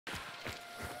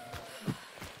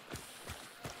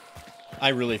I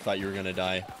really thought you were gonna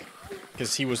die.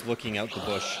 Because he was looking out the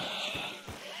bush.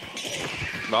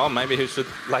 Well, maybe he should,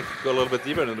 like, go a little bit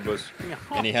deeper into the bush.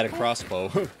 And he had a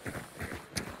crossbow.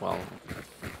 Well,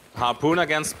 harpoon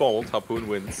against bolt. Harpoon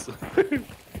wins.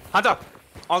 Hunter!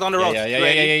 All down the road.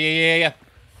 Yeah.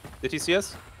 Did he see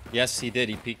us? Yes, he did.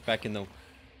 He peeked back in the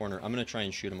corner. I'm gonna try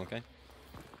and shoot him, okay?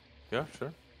 Yeah,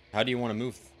 sure. How do you want to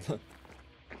move?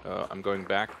 I'm going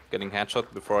back, getting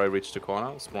headshot before I reach the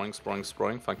corner.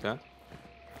 Sprawling, fuck that.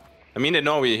 I mean, they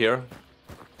know we're here.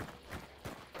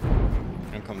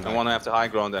 I'm coming I back. want to have the high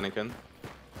ground, Anakin.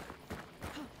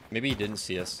 Maybe he didn't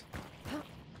see us.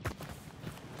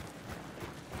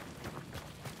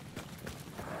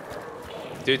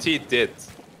 Dude, he did.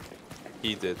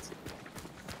 He did.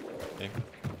 Okay.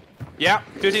 Yeah,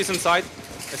 dude, he's inside.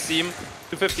 I see him.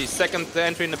 250, second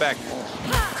entry in the back.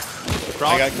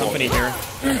 I got company here.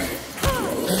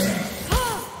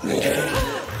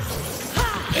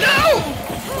 No!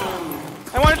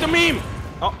 I wanted to meme!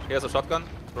 Oh, he has a shotgun.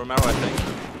 Romero, I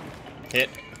think. Hit.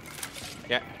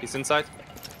 Yeah, he's inside.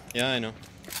 Yeah, I know.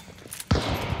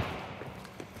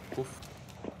 Oof.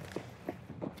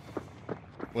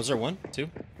 Was there one? Two?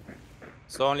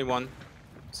 So only one.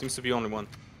 Seems to be only one.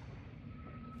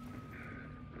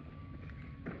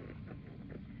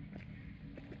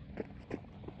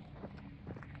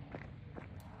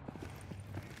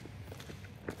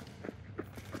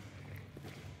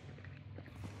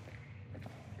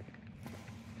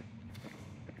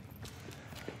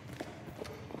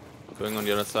 Going on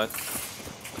the other side.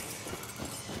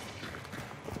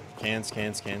 Cans.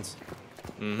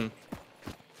 Mm-hmm.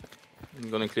 I'm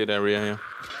gonna clear the area here.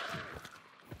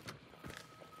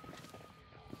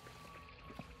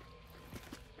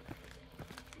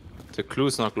 The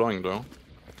clue's not glowing though.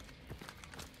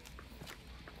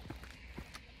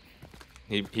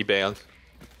 He bailed.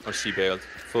 Or she bailed.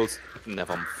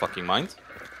 Never fucking mind.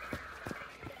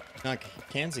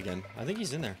 Cans again. I think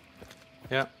he's in there.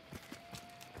 Yeah.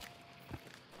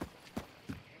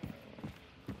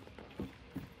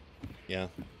 Yeah.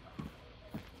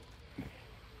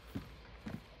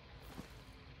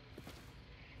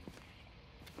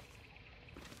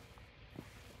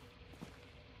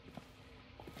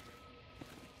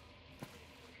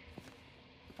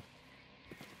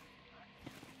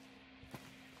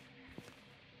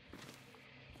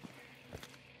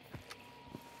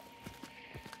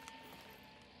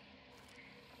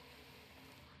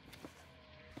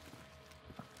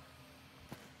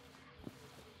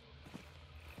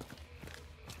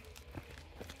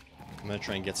 I'm gonna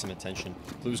try and get some attention.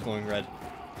 Blue's going red.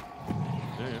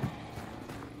 Yeah.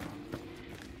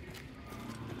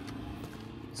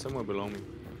 Somewhere below me.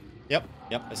 Yep,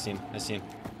 I see him.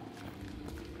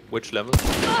 Which level?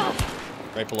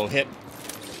 Right below hit.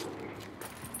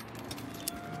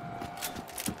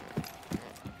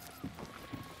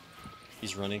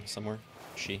 He's running somewhere.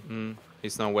 She.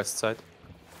 He's now west side.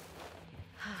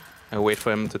 I wait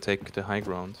for him to take the high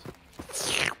ground.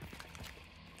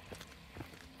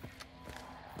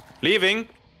 Leaving!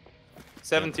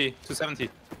 70 to 70.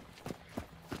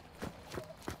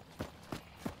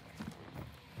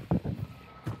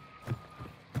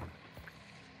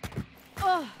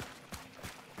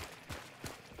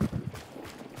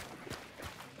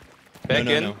 Back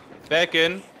in. No. Back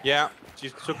in. Yeah.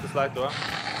 She took the slide door.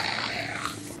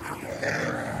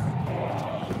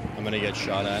 I'm gonna get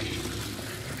shot at.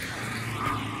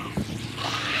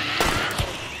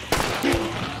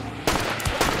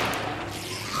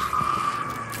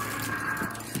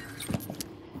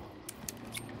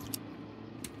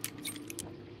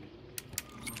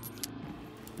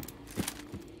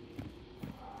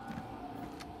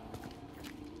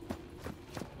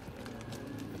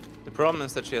 The problem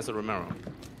is that she has a Romero.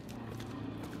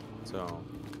 So...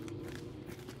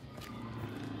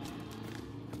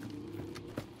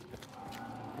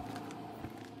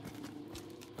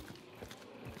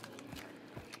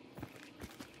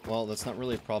 Well, that's not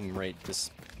really a problem right this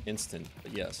instant,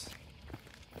 but yes.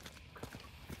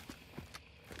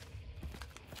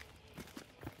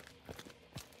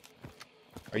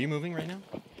 Are you moving right now?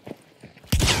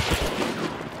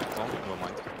 Oh, never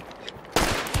mind.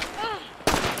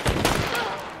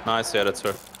 Nice, yeah, that's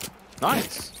her.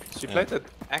 Nice! She played it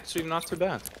actually not too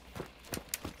bad.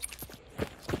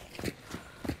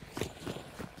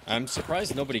 I'm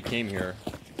surprised nobody came here.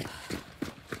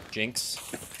 Jinx.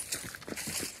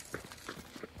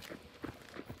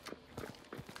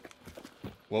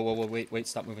 Whoa, wait,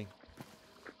 stop moving.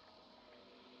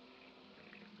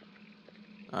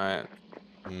 Alright.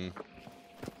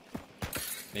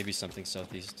 Maybe something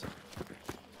southeast.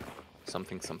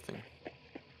 Something.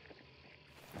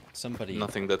 Somebody.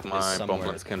 Nothing that is my somewhere. bomb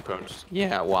blast can punch.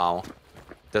 Yeah, wow.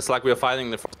 That's like we're fighting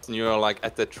the forest and you're like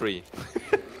at the tree.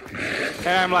 And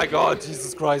I'm like, oh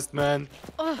Jesus Christ, man.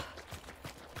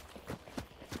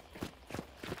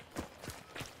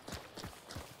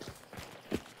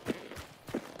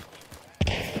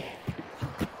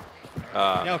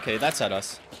 Yeah, okay, that's at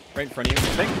us. Right in front of you.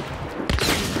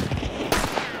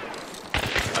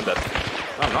 I'm dead.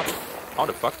 No, I'm not. How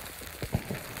the fuck?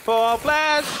 Full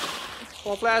flash!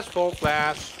 Full flash, full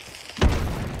flash.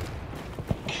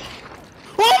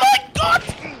 Oh my god!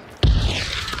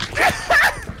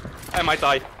 I might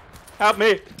die. Help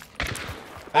me!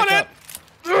 Back up.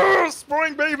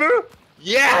 Spring, baby!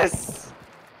 Yes!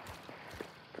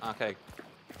 Okay.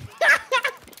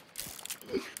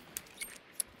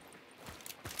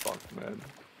 Fuck, man.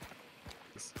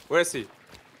 Where is he?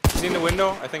 Is he in the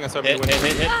window? I think I saw him in the window.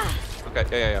 Hit.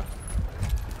 Okay, yeah.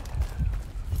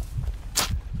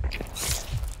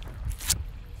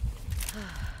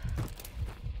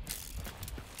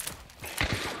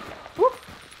 Whoop.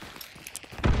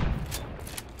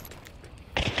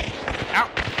 Ow!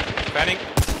 Fanning.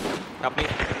 Help me.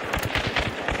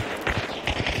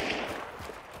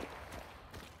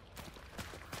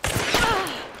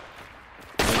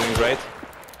 I'm doing great.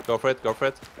 Go for it, go for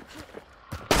it.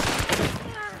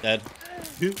 Dead.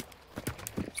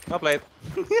 Well played.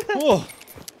 Whoa.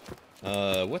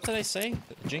 What did I say?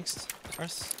 Jinxed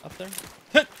us up there?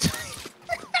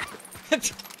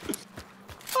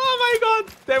 Oh my god!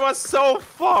 They were so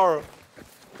far!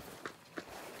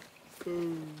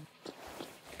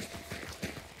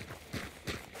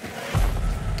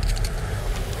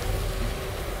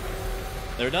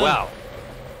 They're done. Wow.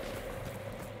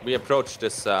 We approach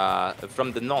this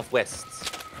from the northwest.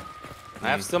 I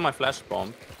have still my flash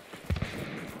bomb.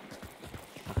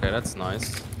 Okay, that's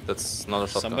nice. That's not a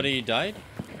shotgun. Somebody died?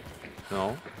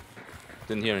 No.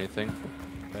 Didn't hear anything.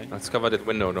 Okay. Let's cover that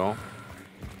window though.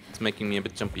 It's making me a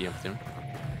bit jumpy up there.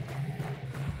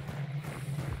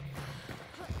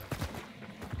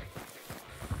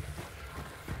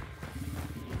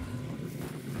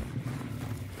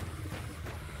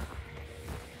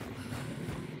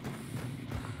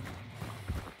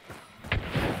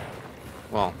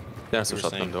 Well, there's a You're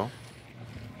shotgun saying. though.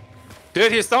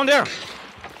 Dude, he's down there!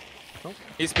 Oh,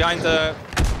 he's behind the...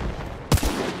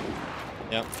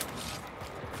 Yep.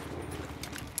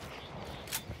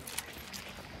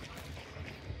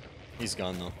 He's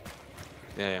gone though.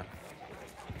 Yeah.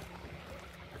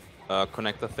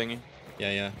 Connector thingy.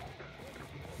 Yeah.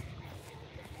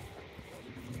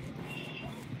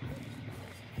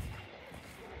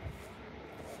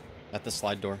 At the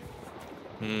slide door.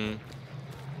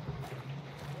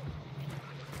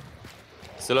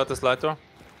 Still at the slide door?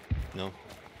 No.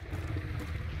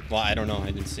 Well, I don't know.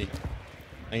 I didn't see.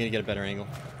 I'm gonna get a better angle.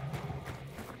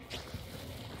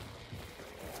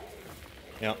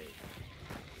 Yeah.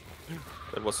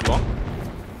 That was long.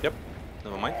 Yep.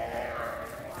 Never mind.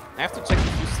 I have to check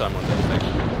the fuse time on that thing.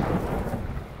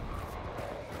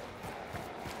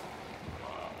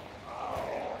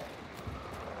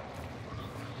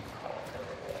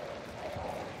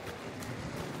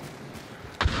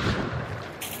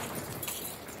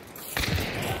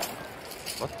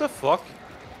 What the fuck?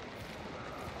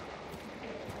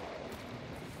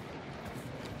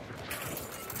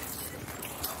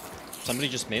 Somebody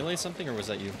just melee something, or was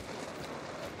that you?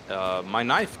 My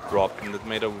knife dropped and it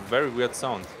made a very weird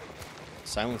sound.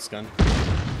 Silence gun.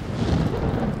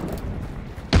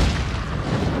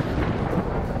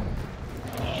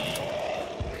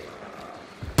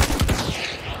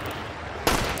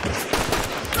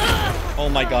 Oh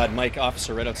my god, Mike,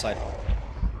 officer right outside.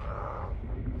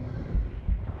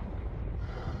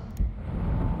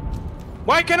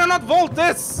 Why can I not vault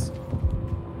this?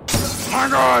 My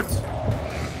god!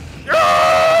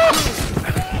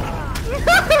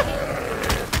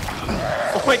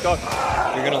 Oh my god.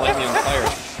 You're gonna light me on fire.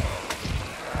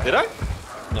 Did I?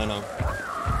 No.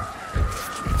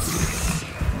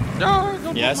 No,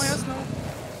 don't Yes. put my ass now.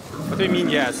 What do you mean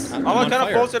yes? I'm Oh, what on kind of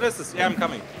fire. bullshit is this? Yeah, I'm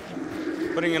coming.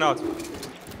 Putting it out.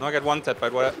 Now I get one tap by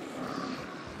what?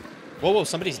 Whoa,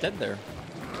 somebody's dead there.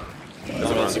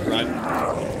 No, that's a crime.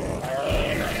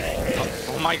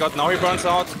 Oh my god, now he burns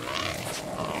out.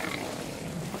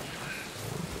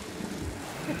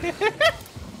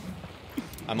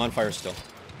 I'm on fire still.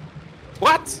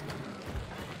 What?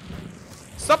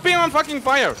 Stop being on fucking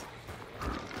fire!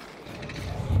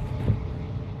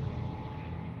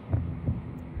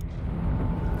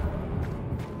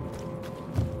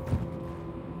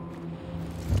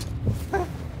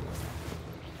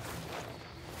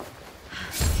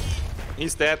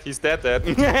 He's dead, dead.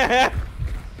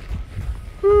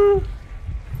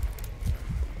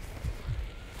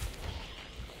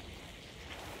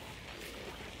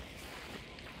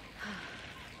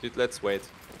 Dude, let's wait.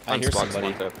 I hear Sparks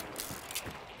somebody. one tap.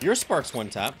 Your Sparks one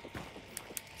tap.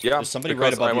 Yeah, There's somebody because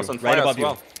right above I was you. on Right fire above as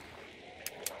well.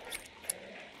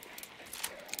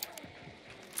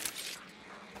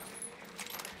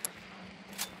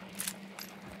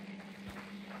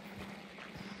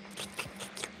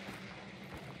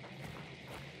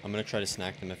 I'm gonna try to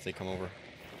snack them if they come over.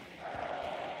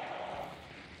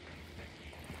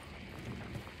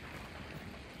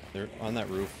 They're on that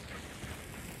roof.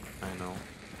 I know.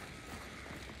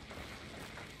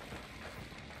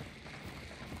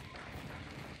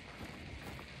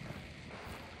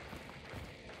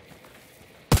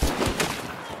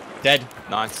 Dead.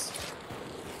 Nice.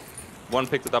 One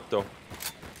picked it up though.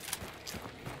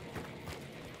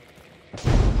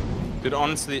 Dude,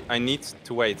 honestly, I need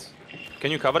to wait.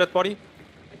 Can you cover that body?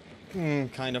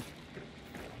 Kind of.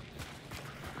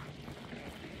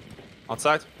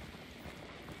 Outside?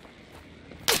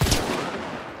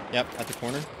 Yep, at the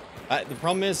corner. The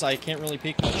problem is I can't really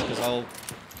peek much because I'll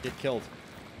get killed.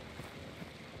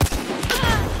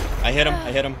 I hit him.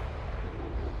 I hit him.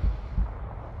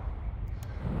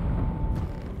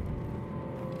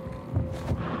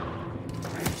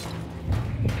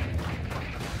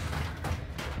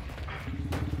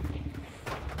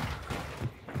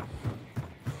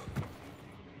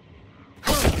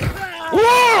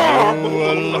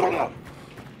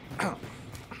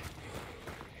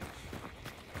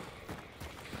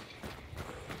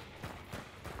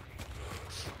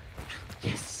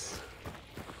 Yes.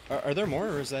 Are there more,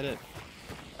 or is that it?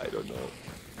 I don't know.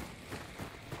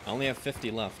 I only have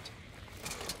 50 left.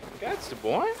 That's the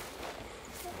boy.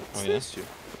 Oh, yeah? You?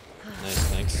 Nice,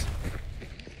 thanks.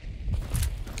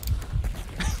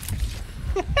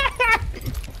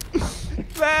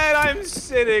 Man, I'm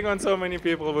sitting on so many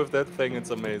people with that thing. It's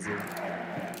amazing.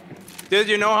 Did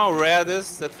you know how rare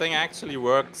this? That thing actually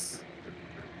works.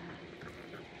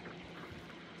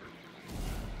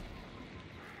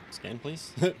 Scan,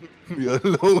 please. We are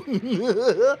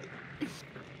alone.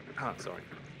 Ah, sorry.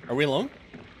 Are we alone?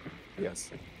 Yes.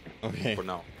 Okay. For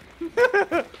now.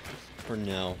 For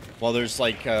now. Well, there's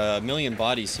like a million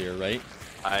bodies here, right?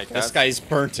 I This guess. guy's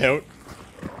burnt out.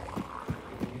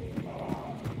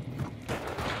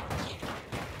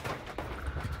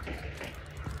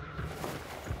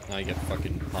 Now I get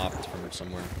fucking popped from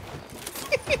somewhere.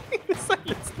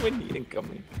 Silence when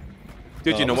incoming.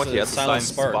 Dude, Oh, you know it what? was He a has silent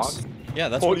silent sparks. Yeah,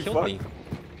 that's Holy what killed fuck.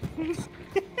 me.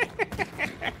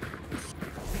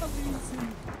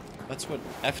 That's what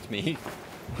effed me.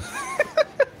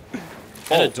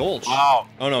 And a Dolch. Wow.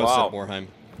 Oh no, Wow. it's at Warheim.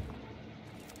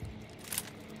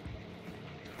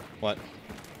 What?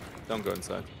 Don't go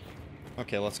inside.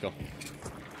 Okay, let's go.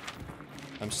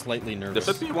 I'm slightly There nervous.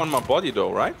 should be one more body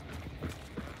though, right?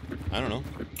 I don't know.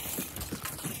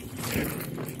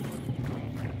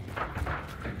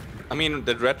 I mean,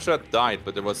 the red shirt died,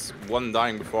 but there was one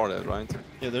dying before that, right?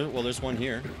 Yeah, well, there's one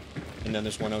here, and then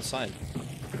there's one outside.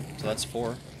 So that's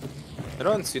 4. I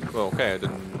don't see. Oh, okay, I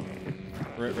didn't.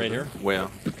 Right here. Where?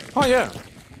 Oh yeah.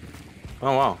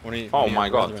 Oh wow. One of you- Oh one of my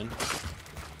your god. brethren.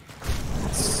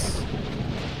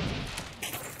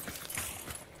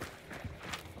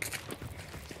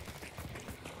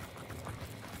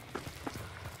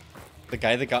 The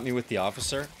guy that got me with the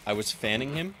officer, I was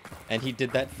fanning him, and he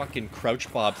did that fucking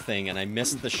crouch bob thing, and I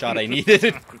missed the shot I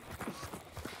needed.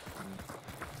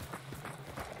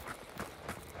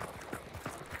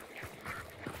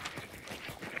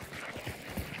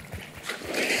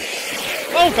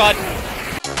 Oh god!